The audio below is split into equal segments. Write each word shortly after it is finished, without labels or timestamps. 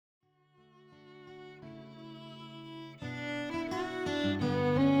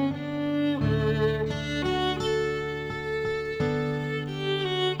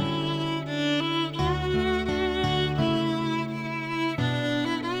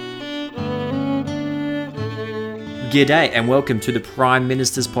G'day and welcome to the Prime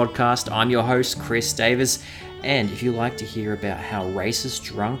Minister's Podcast. I'm your host, Chris Davis. And if you like to hear about how racist,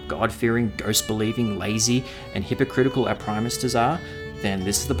 drunk, God-fearing, ghost-believing, lazy, and hypocritical our Prime Ministers are, then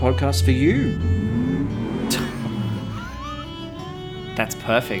this is the podcast for you. That's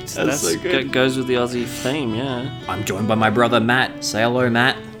perfect. That's so good. Goes with the Aussie theme, yeah. I'm joined by my brother, Matt. Say hello,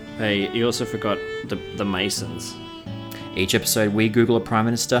 Matt. Hey, you also forgot the Masons. Each episode, we Google a Prime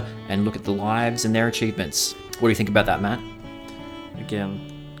Minister and look at the lives and their achievements. What do you think about that, Matt?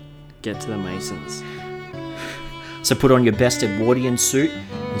 Again, get to the Masons. So put on your best Edwardian suit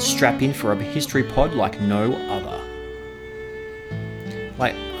and strap in for a history pod like no other.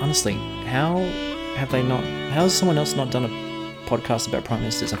 Like, honestly, how has someone else not done a podcast about Prime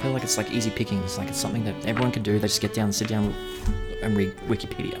Ministers? I feel like it's like easy pickings. Like it's something that everyone can do. They just sit down and read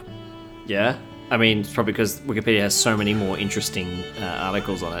Wikipedia. Yeah? I mean, it's probably because Wikipedia has so many more interesting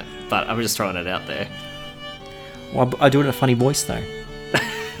articles on it. But I'm just throwing it out there. Well, I do it in a funny voice, though.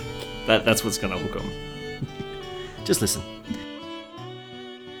 That's what's going to hook them. Just listen.